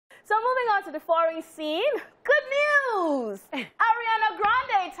So moving on to the foreign scene, good news! Ariana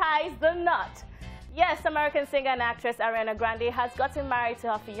Grande ties the knot. Yes, American singer and actress Ariana Grande has gotten married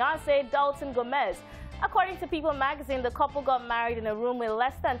to her fiancé, Dalton. According to People magazine, the couple got married in a room with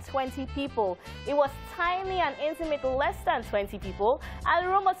less than 20 people. It was tiny and intimate, less than 20 people, and the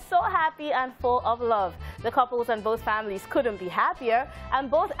room was so happy and full of love. The couples and both families couldn't be happier, and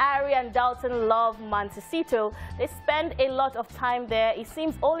both Ari and Dalton love Montecito. They spend a lot of time there. It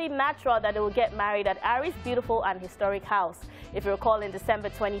seems only natural that they will get married at Ari's beautiful and historic house. If you recall, in December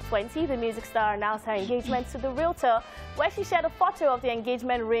 2020, the music star announced her engagement to the realtor, where she shared a photo of the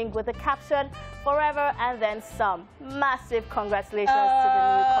engagement ring with the caption, "Forever and then some." Massive congratulations to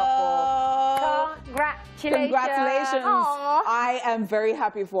the new couple. Congratulations. Aww. I am very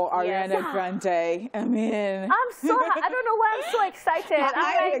happy for Ariana Grande. I mean, I'm so I don't know why I'm so excited.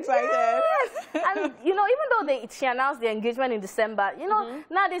 I'm excited. Yes. And you know, even though she announced the engagement in December, you know,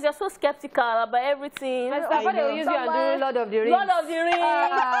 nowadays you're so skeptical about everything. I thought they will use you and do Lord of the Rings. Lord of the Rings.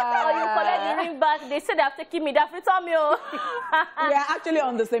 Or you collect the ring back. They said they have taken me. They have returned me. We are actually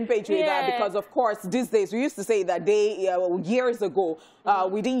on the same page with that, because of course these days we used to say that years ago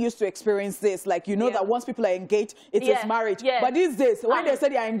we didn't used to experience this, like, you know, that once people are engaged, it is marriage. But these days, when they say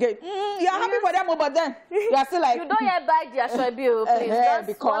they are engaged, you're happy for them, but then you're still like, you don't yet buy their bill, please. Just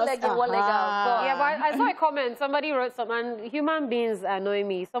because one leg in, one leg out. Yeah, but I saw a comment. Somebody wrote something, and human beings annoy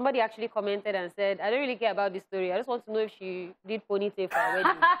me. Somebody actually commented and said, "I don't really care about this story. I just want to know if she did ponytail for her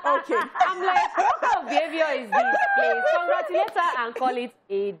wedding." Okay. I'm like, what kind of behavior is this? Please congratulate her and call it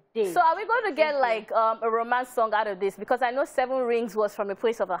a day. So are we going to get like a romance song out of this? Because I know 7 Rings was from a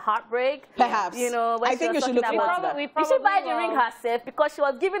place of a heartbreak. Perhaps. You know, I think you should look forward to that. You should buy the ring herself, because she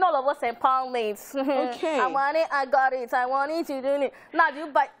was giving all of us empowerment. Okay. I want it, I got it, I want it, you doing it. Now you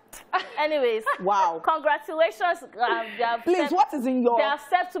buy. Anyways. Wow. Congratulations. Please, what is in your... They have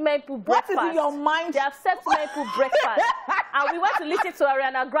served to make people breakfast. What is in your mind? They have served to make people breakfast. And we went to listen to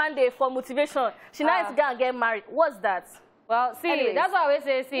Ariana Grande for motivation. She now needs to go and get married. What's that? Well, see, Anyways. that's why I always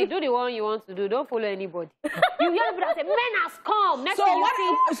say, see, do the one you want to do. Don't follow anybody. You hear people that say, men has come. Next So thing what?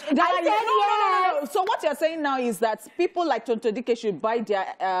 you see, No. So what you're saying now is that people like Tonto Dike should buy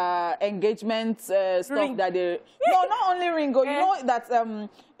their engagement stuff that they... No, not only ring. You know that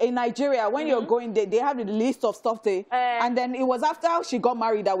in Nigeria, when you're going there, they have the list of stuff they... and then it was after she got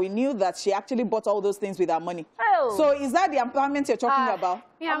married that we knew that she actually bought all those things with her money. Oh. So is that the empowerment you're talking about?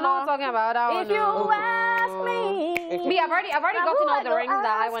 Yeah, I'm not talking about that one. If you ask me... Me, I've already gotten all the rings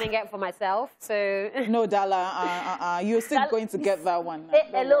that I want to get for myself, so... No, Dala, you're still going to get that one. Hey,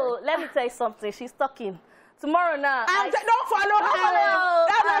 hello, let me tell you something. She's talking. Tomorrow now... don't follow her.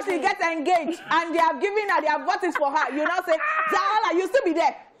 That's how she gets engaged. And they have given her, they have bought it for her. You now say, Dala, you still be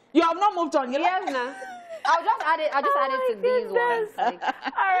there. You have not moved on. Yes, no. I'll just add it to these ones. Like.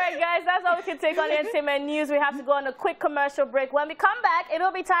 All right, guys, that's all we can take on the entertainment news. We have to go on a quick commercial break. When we come back, it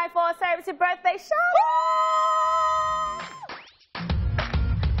will be time for a celebrity birthday show.